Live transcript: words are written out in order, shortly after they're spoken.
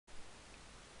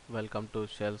Welcome to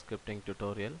shell scripting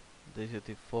tutorial. This is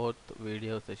the fourth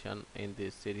video session in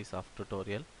this series of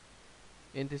tutorial.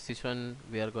 In this session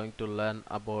we are going to learn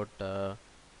about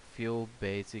few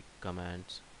basic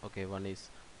commands. Okay, one is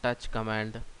touch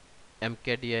command,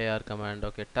 mkdir command.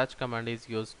 Okay, touch command is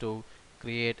used to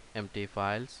create empty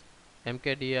files.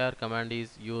 Mkdir command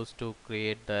is used to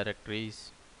create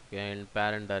directories, okay, and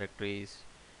parent directories.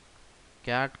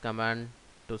 Cat command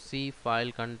to see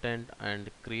file content and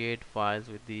create files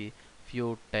with the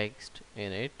few text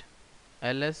in it.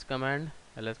 ls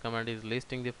command is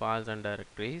listing the files and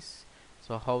directories.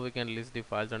 So how we can list the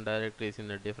files and directories in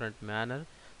a different manner,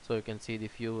 so you can see the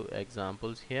few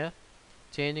examples here.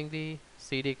 Changing the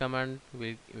cd command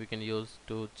we can use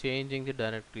to changing the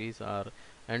directories or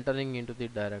entering into the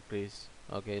directories.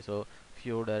 Okay, so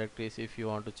few directories, if you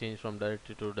want to change from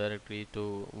directory to directory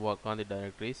to work on the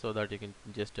directory, so that you can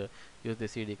just use the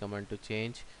cd command to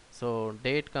change. So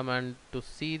date command to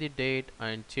see the date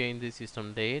and change the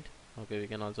system date. Okay, we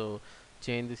can also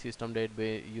change the system date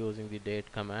by using the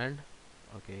date command.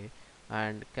 Okay,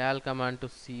 and cal command to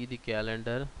see the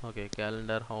calendar. Okay,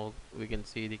 calendar, how we can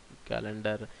see the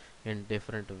calendar in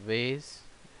different ways.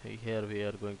 Here we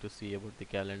are going to see about the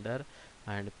calendar.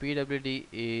 And pwd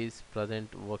is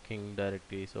present working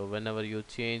directory. So whenever you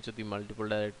change the multiple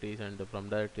directories and from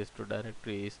directories to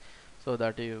directories, so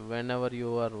that whenever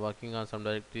you are working on some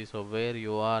directory, so where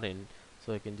you are in,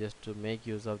 so you can just make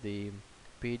use of the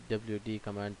pwd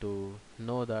command to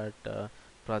know that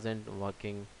present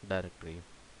working directory.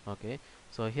 Okay,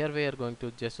 so here we are going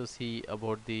to just to see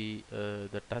about the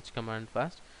touch command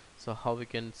first. So how we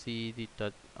can see the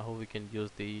touch, how we can use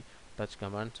the touch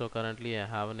command. So currently I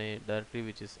have a directory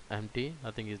which is empty,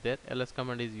 nothing is there. ls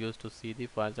command is used to see the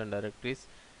files and directories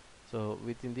so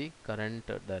within the current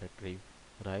directory,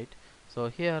 right? So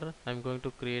here I'm going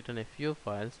to create a few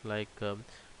files, like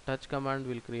touch command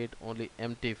will create only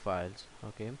empty files.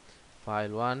 Okay, file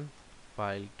 1,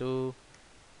 file 2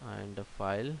 and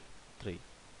file 3.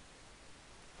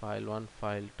 File 1,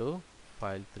 file 2,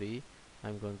 file 3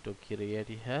 I'm going to create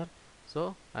here.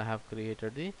 So I have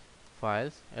created the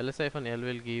files. ls-l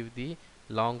will give the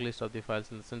long list of the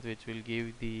files, in the sense which will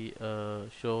give the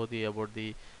show the about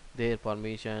the their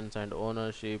permissions and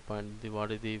ownership and the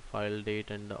what is the file date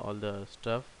and all the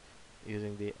stuff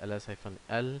using the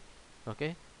ls-l.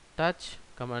 Okay, touch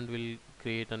command will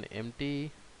create an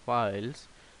empty files.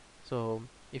 So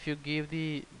if you give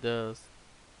the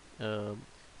uh,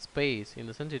 space, in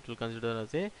the sense it will consider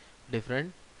as a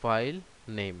different file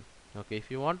name. Okay,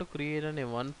 if you want to create a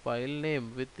one file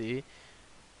name with the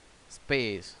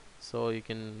space, so you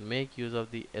can make use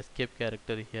of the escape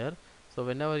character here. So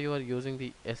whenever you are using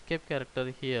the escape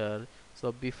character here,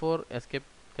 so before escape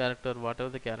character, whatever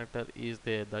the character is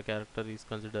there, the character is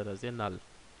considered as a null,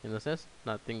 in the sense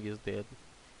nothing is there.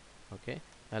 Okay,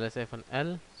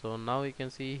 ls-l. So now you can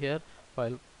see here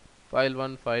file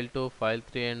 1, file 2, file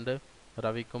 3 and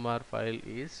Ravi Kumar file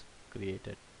is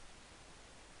created.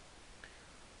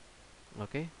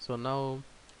 Okay, so now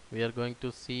we are going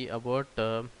to see about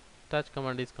touch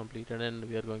command is completed, and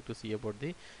we are going to see about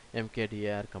the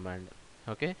mkdir command.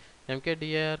 Okay,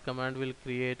 mkdir command will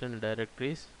create an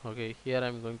directories. Okay, here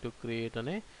I'm going to create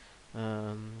an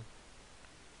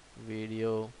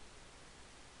video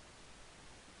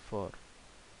 4.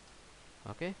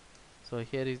 Okay, so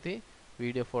here is the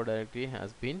video 4 directory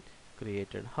has been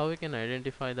created. How we can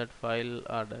identify that file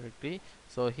or directory?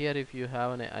 So here if you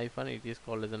have an hyphen, it is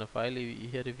called as a file.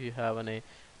 Here if you have an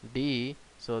d,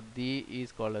 so d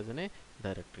is called as a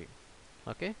directory.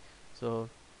 Okay, so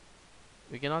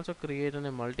we can also create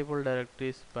a multiple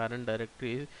directories, parent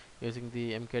directories, using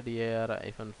the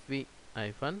mkdir v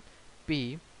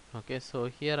p. Okay, so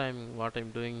here what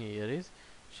I'm doing here is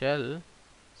shell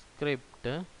script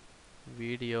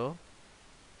video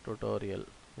tutorial.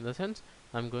 In the sense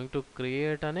I'm going to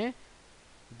create a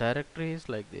directories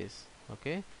like this.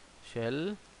 Okay,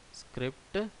 shell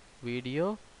script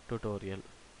video tutorial.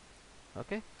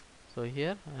 Okay, so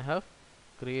here I have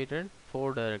created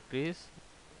 4 directories,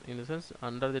 in the sense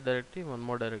under the directory one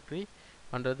more directory,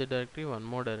 under the directory one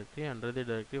more directory, under the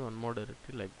directory one more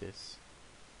directory, like this.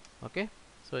 Okay,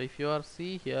 so if you are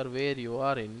see here where you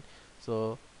are in,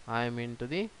 so I am into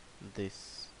the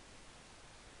this.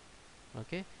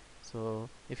 Okay, so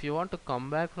if you want to come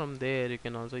back from there, you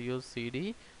can also use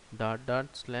cd dot dot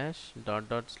slash dot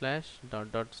dot slash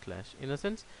dot dot slash. In a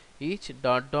sense each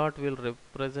dot dot will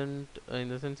represent, in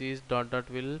the sense each dot dot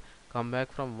will come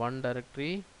back from one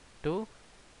directory to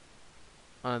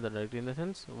another directory. In the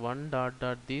sense one dot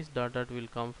dot, these dot dot will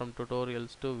come from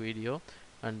tutorials to video,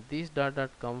 and these dot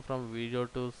dot come from video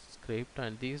to script,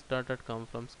 and these dot dot come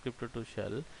from script to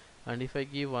shell, and if I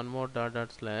give one more dot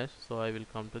dot slash, so I will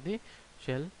come to the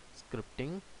shell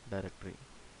scripting directory.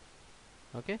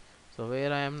 Okay, so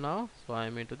where I am now, so I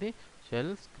am into the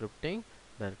shell scripting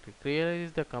directory. Clear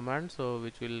is the command, so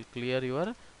which will clear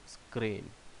your screen.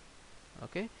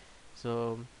 Okay,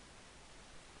 so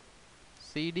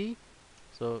cd,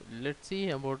 so let's see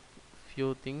about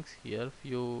few things here,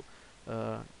 few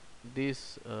uh,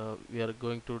 this we are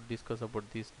going to discuss about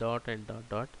this dot and dot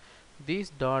dot.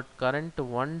 This dot, current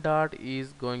one dot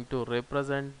is going to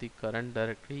represent the current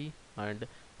directory, and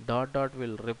dot dot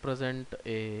will represent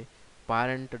a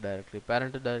parent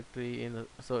directory in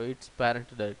so it's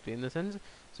parent directory in the sense,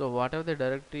 so whatever the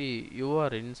directory you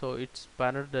are in, so its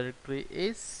parent directory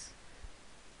is,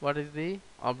 what is the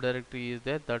up directory is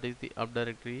there, that is the up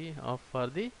directory of for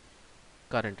the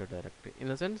current directory. In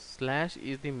the sense, slash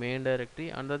is the main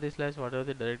directory, under the slash whatever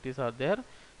the directories are there,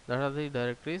 that are the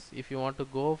directories. If you want to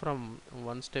go from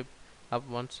one step up,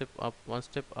 one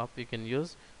step up, you can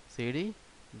use cd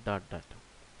dot dot.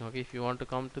 Okay, if you want to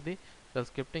come to the shell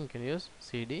scripting, you can use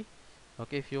cd.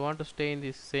 Okay, if you want to stay in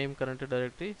the same current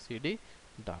directory, cd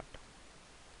dot.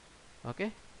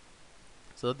 Okay,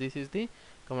 so this is the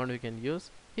command we can use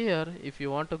here. If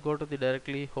you want to go to the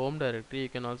directly home directory, you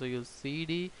can also use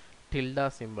cd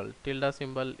tilde symbol.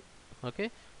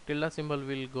 Okay, tilde symbol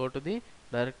will go to the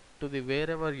direct to the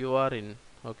wherever you are in.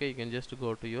 Okay, you can just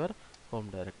go to your home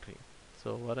directory.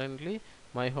 So currently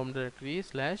my home directory is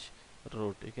slash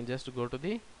root. You can just go to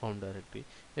the home directory.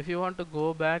 If you want to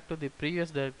go back to the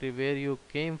previous directory where you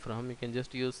came from, you can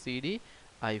just use cd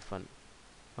hyphen.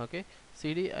 Okay,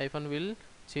 cd hyphen will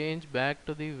change back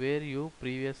to the where you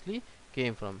previously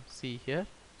came from. See here,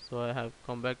 so I have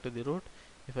come back to the root.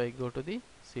 If I go to the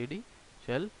cd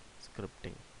shell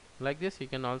scripting, like this, you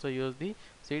can also use the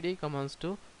cd commands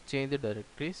to change the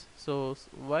directories. So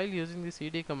while using the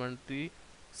cd command,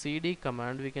 cd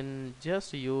command, we can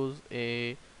just use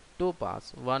a two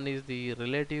paths. One is the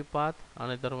relative path,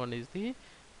 another one is the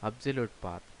absolute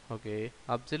path. Okay,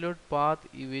 absolute path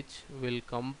which will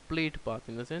complete path,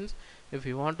 in the sense, if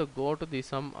you want to go to the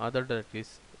some other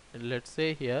directories, let's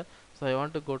say here, so I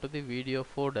want to go to the video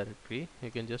 4 directory,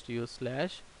 you can just use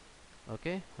slash,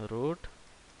 okay, root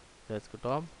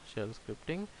desktop shell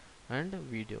scripting and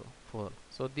video 4.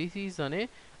 So this is an a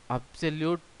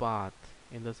absolute path,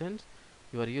 in the sense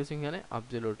you are using an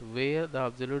absolute, where the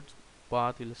absolute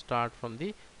path will start from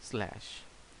the slash.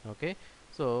 Okay,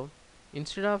 so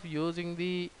instead of using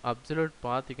the absolute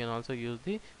path, you can also use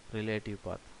the relative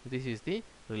path. This is the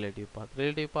relative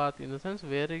path in the sense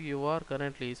where you are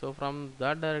currently, so from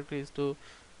that directories to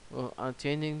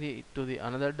changing the to the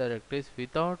another directories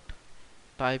without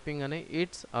typing an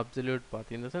its absolute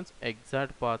path, in the sense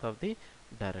exact path of the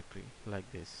directory, like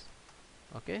this.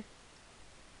 Okay,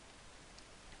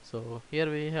 so here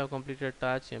we have completed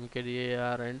touch,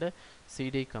 mkdir and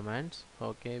cd commands.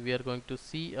 Okay, we are going to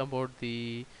see about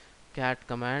the cat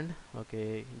command.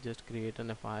 Okay, just create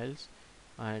a files,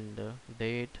 and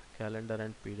date, calendar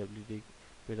and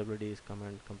pwd is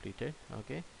command completed.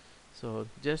 Okay, so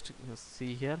just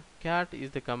see here, cat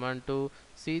is the command to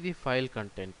see the file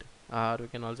content, or we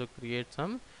can also create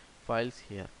some files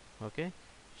here. Okay,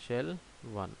 shell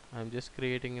 1, I'm just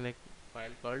creating in a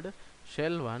file called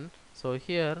shell 1. So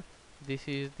here, this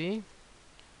is the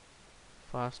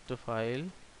first file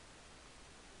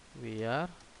we are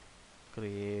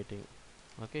creating.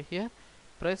 Okay, here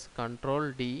press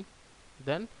Ctrl D,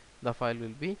 then the file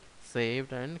will be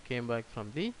saved and came back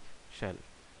from the shell.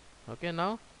 Okay,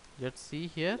 now let's see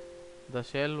here the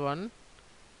shell 1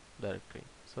 directory.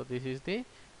 So this is the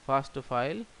first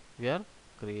file we are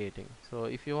creating. So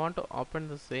if you want to open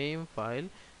the same file,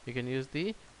 you can use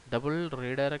the double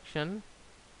redirection.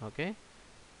 Okay,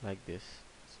 like this.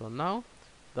 So now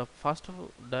the first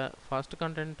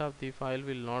content of the file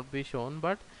will not be shown,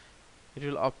 but it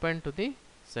will append to the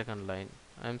second line.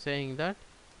 I am saying that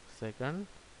second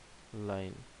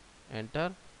line,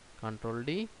 enter Ctrl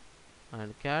D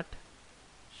and cat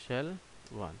shell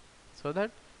 1, so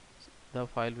that the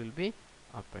file will be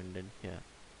appended here.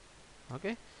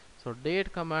 Okay, so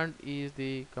date command is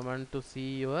the command to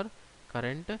see your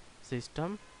current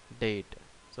system date.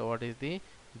 So what is the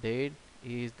date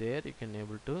is there, you can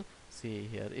able to see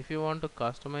here. If you want to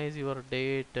customize your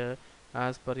date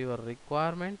as per your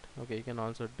requirement, okay, you can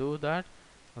also do that.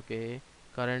 Okay,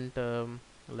 current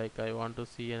like I want to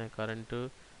see in a current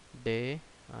day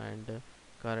and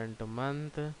current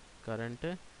month, current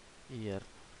year.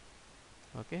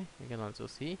 Okay, you can also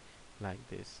see like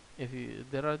this. If you,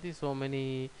 there are the so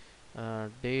many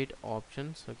date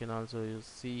options, you can also use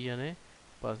C and a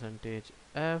percentage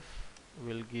F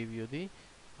will give you the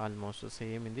almost the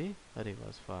same in the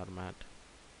reverse format.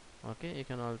 Okay, you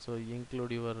can also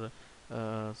include your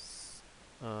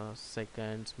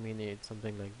seconds, minutes,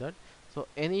 something like that. So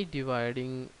any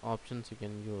dividing options you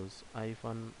can use,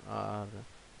 hyphen or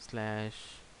slash.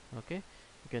 Okay,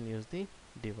 you can use the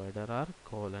divider or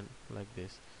colon like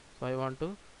this. So I want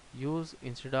to use,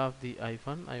 instead of the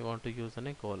hyphen, I want to use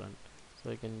a colon,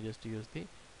 so I can just use the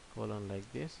colon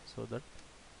like this, so that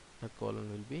the colon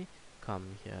will be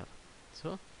come here.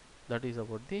 So that is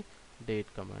about the date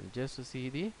command. Just to see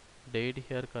the date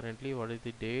here, currently what is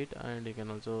the date, and you can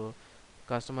also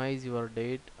customize your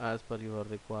date as per your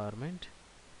requirement.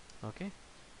 Okay,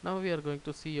 now we are going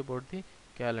to see about the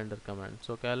calendar command.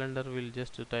 So calendar will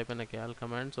just type in a cal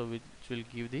command, so which will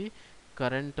give the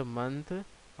current month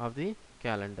of the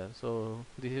calendar. So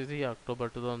this is the October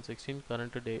 2016,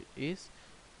 current date is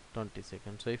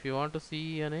 22nd. So if you want to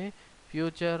see in a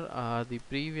future the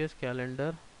previous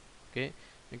calendar, okay,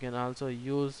 you can also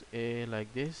use a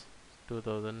like this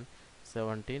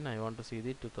 2017. I want to see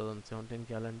the 2017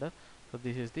 calendar, so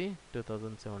this is the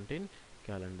 2017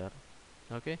 calendar.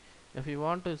 Okay, if you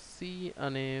want to see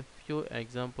on a few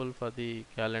example for the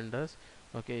calendars,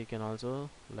 okay, you can also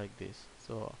like this.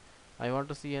 So I want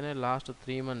to see in a last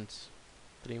 3 months,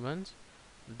 3 months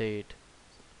date,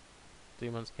 3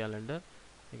 months calendar,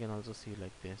 you can also see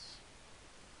like this.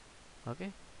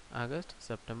 Okay, August,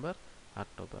 September,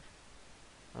 October.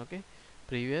 Okay,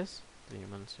 previous 3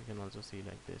 months you can also see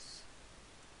like this: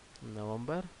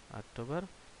 November, October,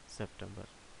 September.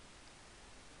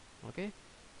 Okay,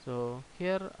 so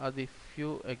here are the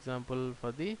few example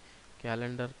for the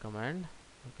calendar command.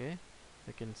 Okay,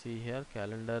 you can see here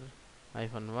calendar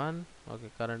 -1. Okay,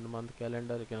 current month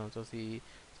calendar. You can also see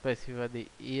specify the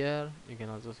year. You can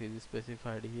also see the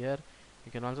specified year.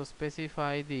 You can also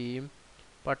specify the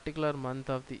particular month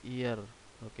of the year.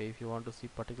 Okay, if you want to see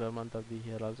particular month of the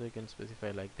year also, you can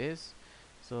specify like this.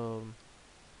 So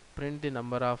print the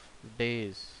number of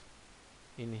days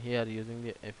in here using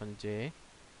the -j.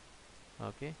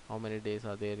 Okay, how many days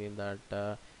are there in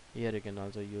that year, you can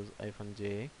also use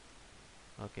 -j.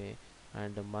 Okay,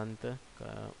 and the month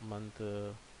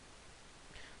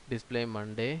display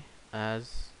Monday as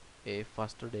a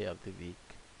first day of the week,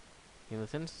 in the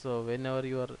sense, so whenever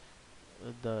you are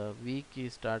the week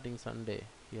is starting Sunday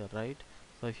here, right?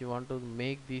 So if you want to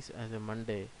make this as a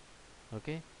Monday,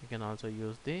 okay, you can also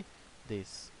use the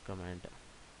this command.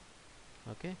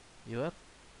 Okay, your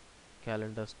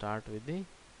calendar start with the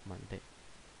Monday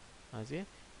as a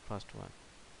first one.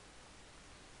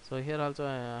 So here also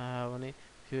I have only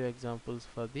few examples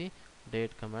for the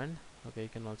date command. Okay,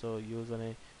 you can also use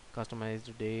a customized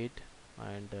date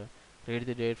and read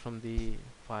the date from the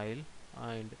file,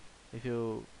 and if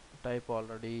you type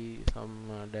already some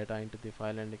data into the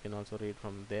file, and you can also read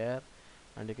from there,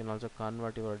 and you can also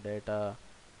convert your data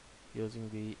using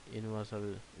the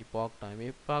universal epoch time.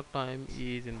 Epoch time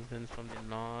is in the sense from the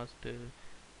last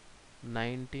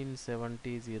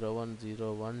 1970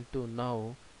 to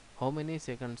now, how many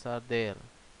seconds are there.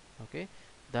 Okay,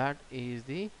 that is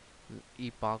the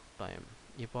epoch time.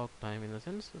 Epoch time in the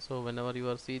sense, so whenever you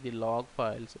are see the log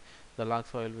files, the log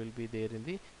file will be there in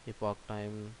the epoch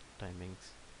time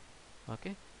timings.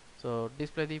 Okay, so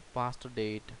display the past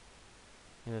date,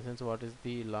 in the sense what is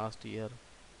the last year,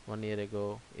 1 year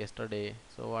ago, yesterday,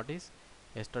 so what is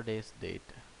yesterday's date.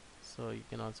 So you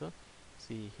can also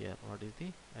see here what is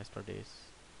the yesterday's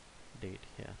date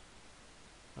here.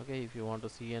 Okay, if you want to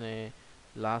see a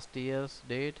last year's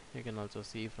date, you can also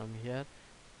see from here,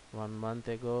 1 month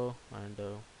ago and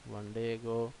 1 day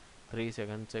ago, 3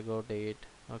 seconds ago date.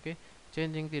 Okay,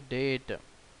 changing the date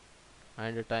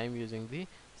and the time using the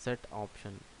set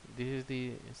option. This is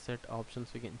the set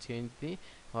options. We can change the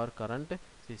our current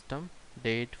system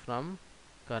date from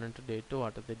current date to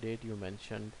what is the date you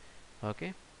mentioned.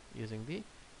 Okay, using the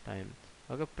time.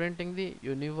 Okay, printing the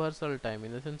universal time,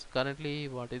 in the sense currently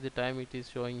what is the time it is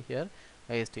showing here,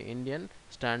 IST, Indian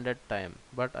Standard Time,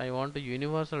 but I want the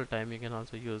universal time. You can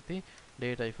also use the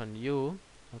date -u.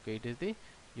 Okay, it is the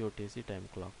UTC time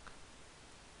clock.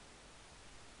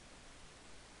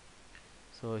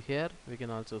 So here we can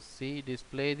also see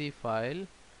display the file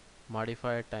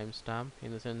modified timestamp,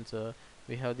 in the sense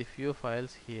we have the few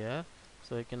files here.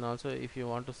 So you can also, if you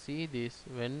want to see this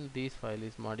when this file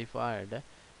is modified,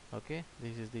 okay,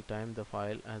 this is the time the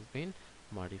file has been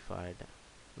modified,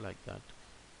 like that.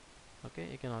 Okay,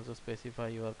 you can also specify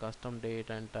your custom date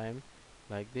and time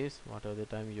like this, whatever the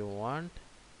time you want.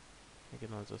 You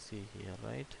can also see here,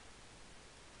 right,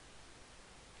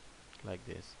 like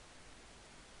this.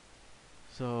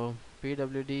 So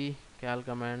pwd, cal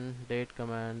command, date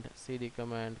command, cd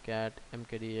command, cat,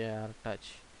 mkdir, touch.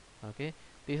 Okay,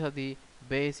 these are the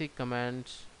basic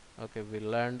commands okay, we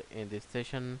learned in this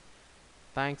session.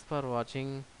 Thanks for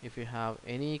watching. If you have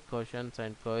any questions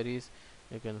and queries,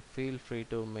 you can feel free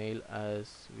to mail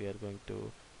us. We are going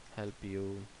to help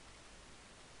you.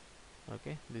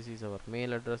 Okay, this is our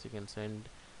mail address. You can send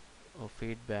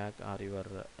feedback or your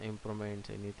improvements,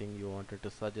 anything you wanted to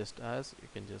suggest us, you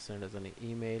can just send us an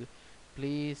email.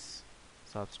 Please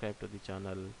subscribe to the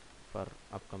channel for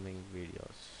upcoming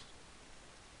videos.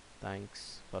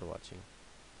 Thanks for watching.